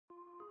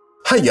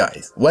Hi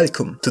guys,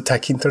 welcome to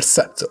Tech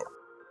Interceptor.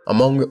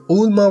 Among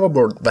all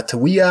motherboards that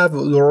we have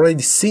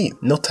already seen,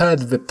 not had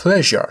the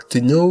pleasure to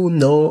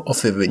know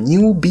of the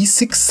new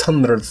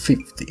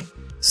B650.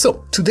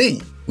 So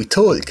today we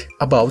talk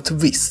about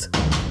this.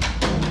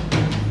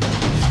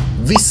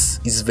 This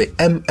is the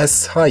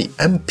MSI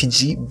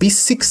MPG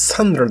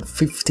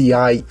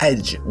B650i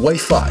Edge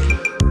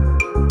Wi-Fi.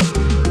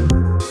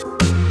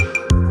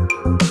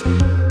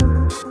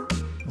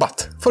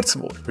 But first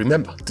of all,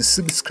 remember to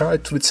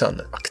subscribe to the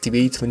channel,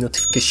 activate the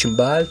notification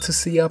bell to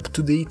stay up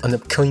to date on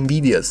upcoming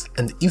videos,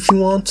 and if you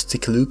want to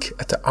take a look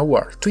at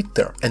our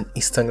Twitter and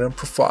Instagram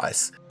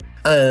profiles.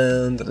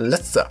 And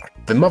let's start.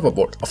 The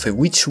motherboard of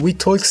which we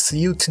talk to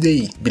you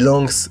today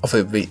belongs of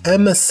the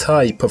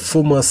MSI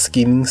Performance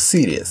Gaming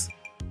Series.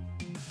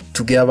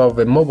 To gather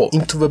the mobile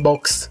into the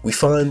box, we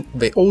find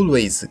the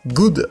always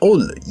good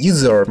old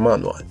user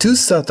manual, 2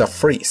 SATA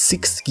free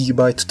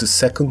 6GB to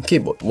 2nd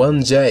cable,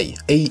 1J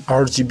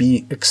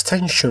ARGB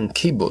extension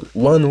cable,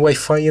 1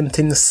 Wi-Fi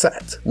antenna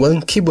set,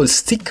 1 cable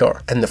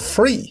sticker and a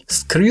free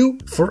screw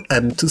for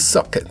M2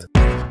 socket.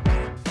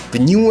 The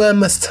new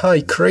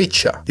MSI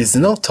creature is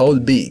not all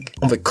big,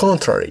 on the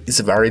contrary, is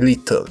very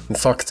little. In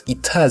fact,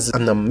 it has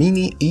a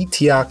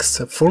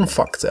mini-ITX form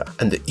factor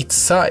and its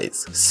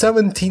size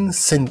 17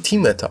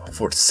 cm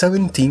for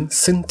 17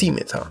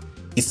 cm.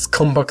 Its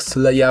compact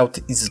layout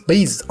is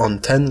based on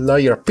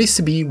 10-layer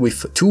PCB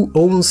with 2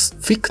 ohms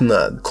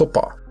thickened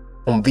copper.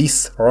 On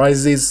this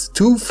rises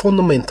 2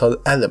 fundamental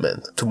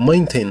elements to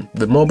maintain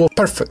the mobile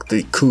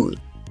perfectly cool.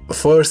 The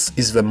first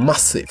is the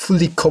massive,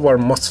 fully covered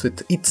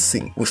MOSFET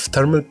heatsink with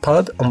thermal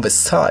pad on the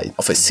side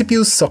of a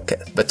CPU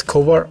socket that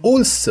cover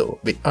also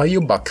the I/O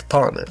back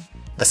panel.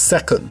 The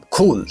second,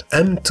 called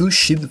M2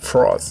 shield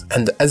frost,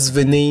 and as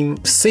the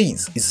name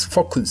says, is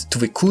focused to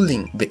the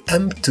cooling the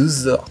M2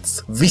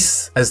 slots.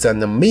 This has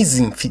an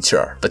amazing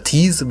feature, but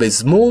is the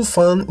small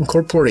fan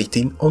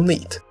incorporating on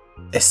it.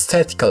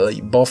 Aesthetically,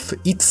 both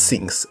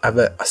heatsinks have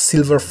a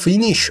silver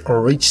finish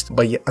enriched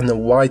by a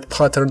white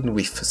pattern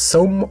with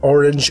some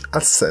orange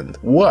accent,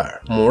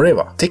 where,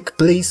 moreover, take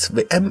place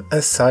the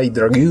MSI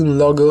Dragoon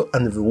logo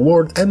and the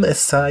word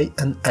MSI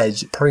and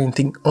Edge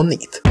printing on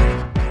it.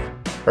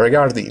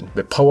 Regarding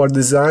the power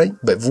design,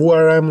 the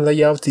VRM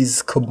layout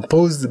is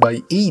composed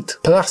by 8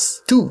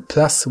 plus 2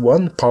 plus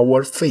 1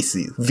 power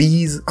phases.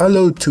 These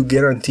allow to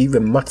guarantee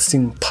the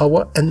maximum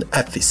power and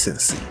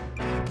efficiency.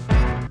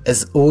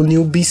 As all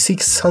new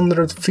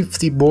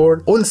B650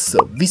 board,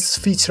 also this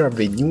features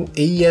the new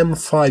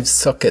AM5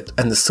 socket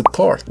and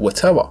support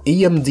whatever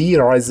Amd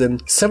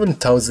Ryzen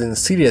 7000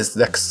 series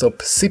desktop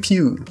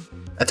CPU.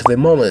 At the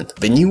moment,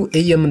 the new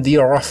Amd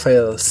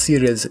Raphael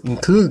series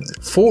includes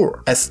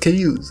 4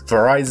 SKUs: the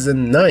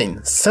Ryzen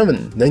 9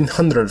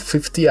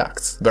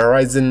 7950X, the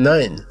Ryzen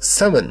 9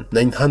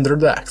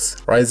 7900X,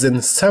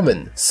 Ryzen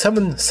 7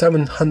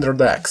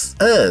 7700X,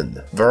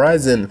 and the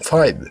Ryzen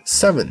 5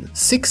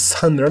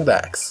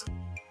 7600X.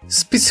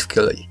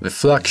 Specifically, the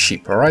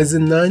flagship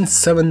Ryzen 9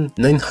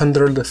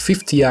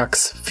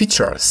 7950X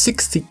features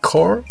 60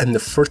 core and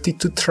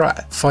 32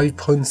 thread,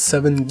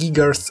 5.7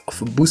 GHz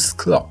of boost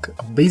clock,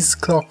 a base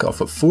clock of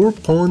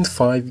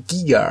 4.5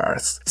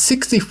 GHz,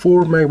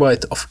 64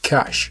 MB of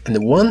cache,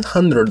 and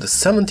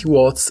 170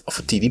 watts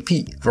of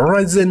TDP. The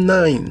Ryzen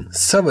 9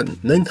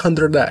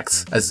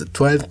 7900X has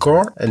 12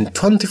 core and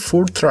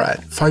 24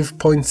 thread,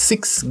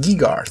 5.6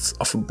 GHz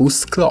of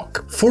boost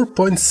clock,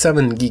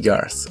 4.7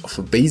 GHz of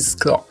base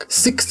clock,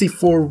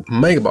 64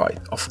 MB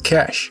of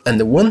cache,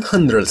 and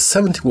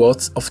 170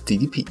 watts of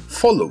TDP.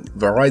 Follow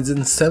the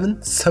Ryzen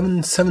 7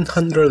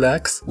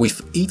 7700X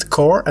with 8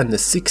 core and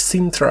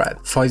 16 thread,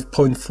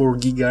 5.4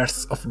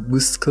 GHz of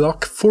boost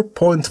clock,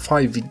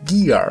 4.5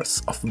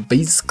 GHz of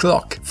base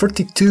clock,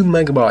 32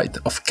 MB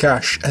of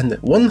cache, and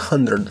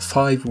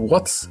 105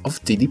 watts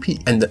of TDP.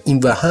 And in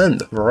the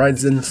hand, the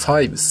Ryzen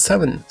 5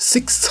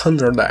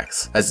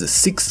 7600X has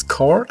 6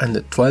 core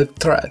and 12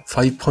 thread,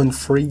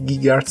 5.3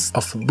 GHz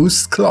of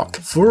boost clock,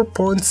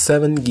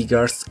 4.7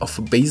 GHz of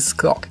base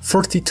clock,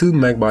 42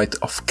 MB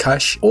of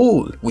cache,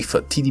 all with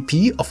a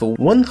TDP of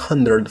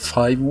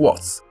 105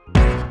 watts.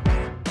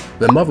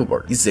 The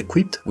motherboard is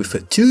equipped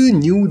with 2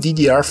 new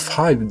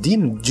DDR5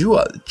 DIMM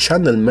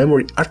dual-channel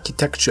memory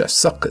architecture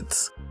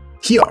sockets.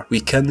 Here we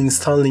can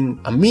install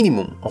a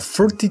minimum of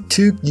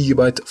 32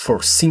 GB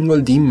for single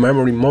DIMM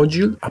memory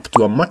module up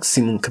to a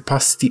maximum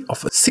capacity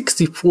of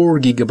 64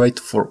 GB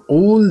for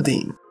all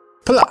DIMM.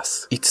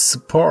 Plus, it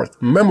supports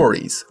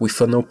memories with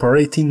an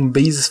operating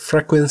base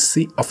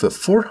frequency of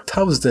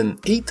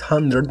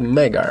 4800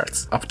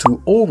 MHz up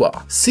to over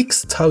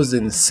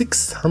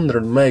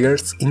 6600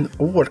 MHz in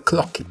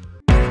overclocking.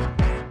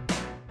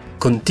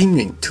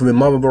 Continuing to the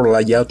motherboard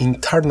layout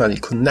internal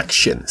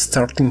connection,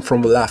 starting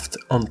from the left,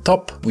 on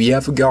top we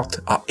have got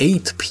a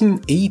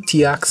 8-pin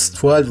ATX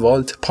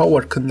 12V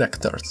power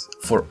connectors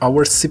for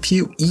our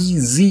CPU,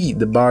 easy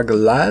debug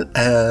LAL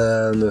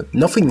and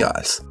nothing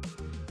else.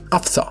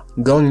 After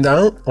going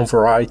down on the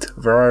right,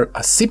 there are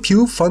a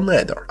CPU fan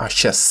header, a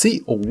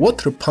chassis or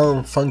water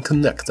pump fan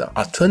connector,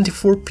 a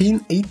 24-pin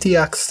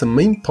ATX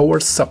main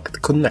power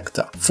socket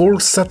connector, 4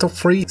 SATA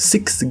 3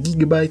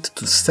 6GB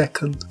to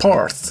second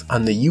ports,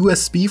 and a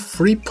USB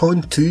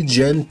 3.2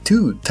 Gen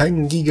 2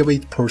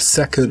 10GB per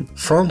second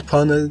front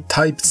panel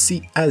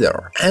Type-C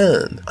header,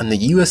 and a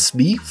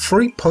USB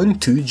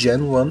 3.2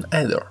 Gen 1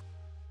 header.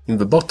 In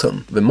the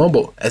bottom, the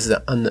mobile has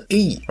an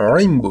A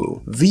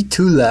Rainbow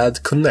V2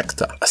 LED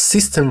connector, a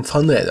system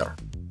fan header,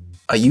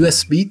 a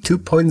USB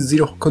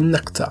 2.0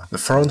 connector, the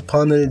front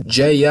panel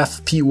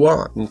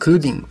JFP1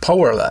 including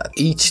power LED,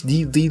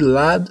 HDD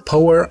LED,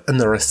 power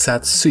and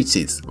reset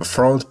switches, the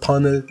front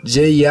panel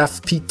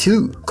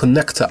JFP2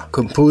 connector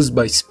composed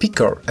by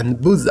speaker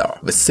and buzzer,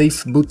 the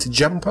safe boot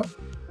jumper,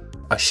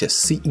 a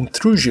chassis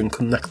intrusion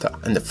connector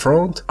and the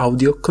front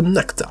audio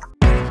connector.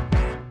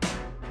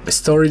 The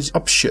storage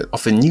option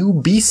of a new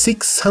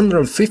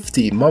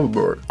B650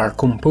 motherboard are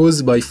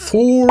composed by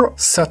 4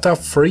 SATA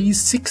 3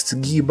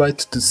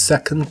 6GB to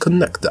second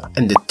connector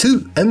and the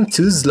 2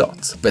 M2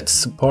 slots that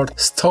support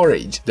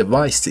storage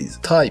devices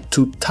type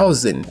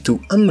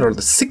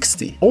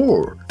 2260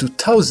 or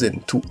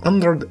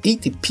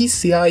 2280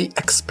 PCI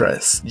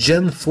Express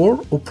Gen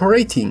 4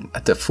 operating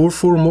at a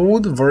 4.4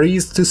 mode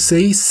varies to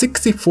say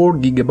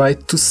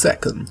 64GB to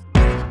second.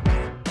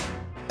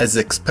 As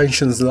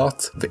expansion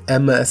slot, the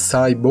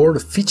MSI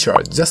board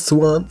featured just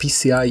one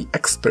PCI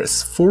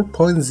Express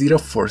 4.0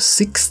 for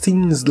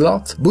 16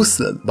 slot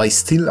boosted by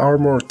steel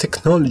armor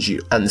technology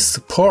and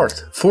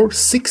support for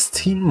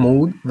 16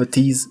 mode that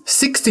is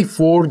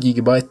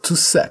 64GB to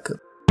second.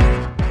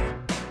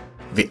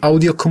 The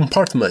audio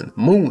compartment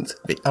mounts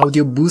the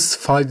Audio Boost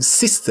 5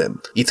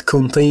 system. It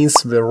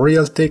contains the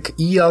Realtek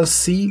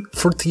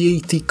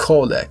ELC4080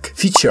 codec,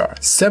 feature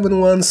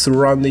 7.1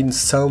 surrounding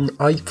sound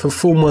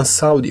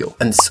high-performance audio,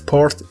 and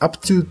support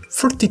up to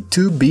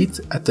 32-bit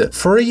at a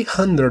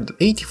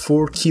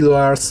 384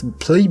 kHz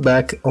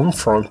playback on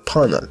front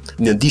panel.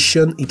 In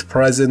addition, it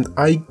presents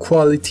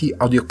high-quality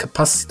audio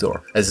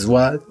capacitor, as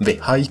well the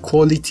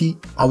high-quality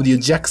audio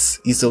jacks,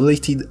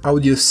 isolated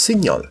audio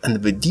signal,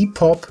 and the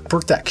D-pop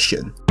protection.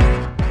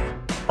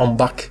 On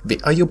back,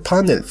 the I/O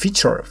panel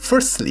features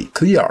firstly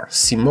clear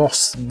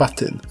CMOS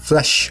button,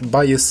 flash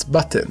bias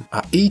button,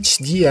 a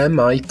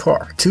HDMI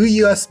port, 2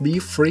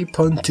 USB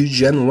 3.2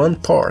 Gen 1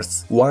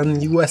 ports, 1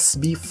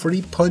 USB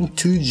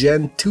 3.2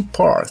 Gen 2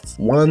 ports,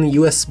 1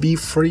 USB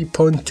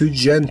 3.2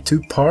 Gen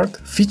 2 port,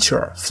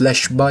 feature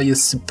flash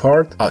bias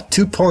support, a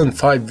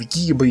 2.5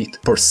 gigabit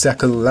per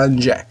second LAN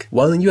jack,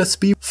 1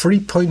 USB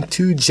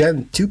 3.2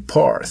 Gen 2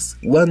 ports,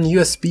 1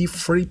 USB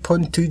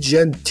 3.2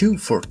 Gen 2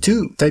 for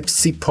 2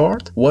 Type-C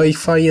port,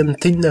 Wi-Fi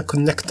antenna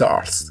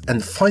connectors,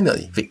 and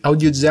finally the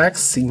audio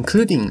jacks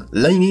including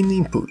line-in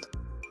input,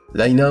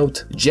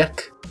 line-out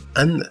jack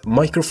and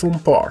microphone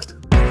port.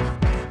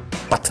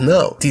 But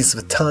now it is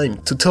the time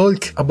to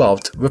talk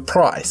about the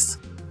price.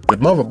 The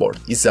motherboard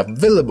is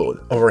available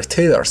on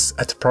retailers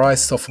at a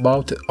price of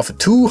about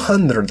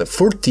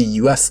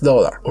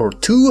 $240 or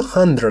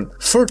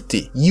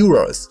 230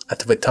 euros at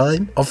the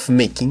time of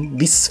making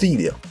this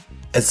video.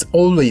 As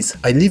always,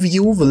 I leave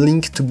you the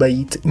link to buy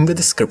it in the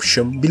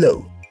description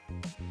below.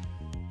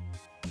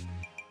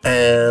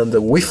 And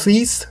with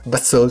this,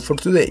 that's all for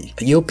today.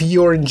 I hope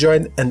you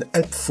enjoyed and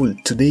helpful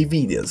today's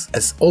videos.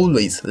 As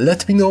always,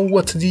 let me know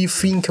what do you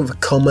think in the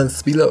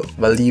comments below.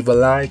 Leave a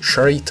like,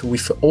 share it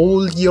with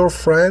all your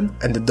friends,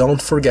 and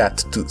don't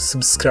forget to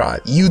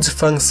subscribe. Huge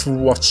thanks for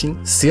watching,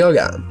 see you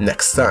again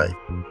next time.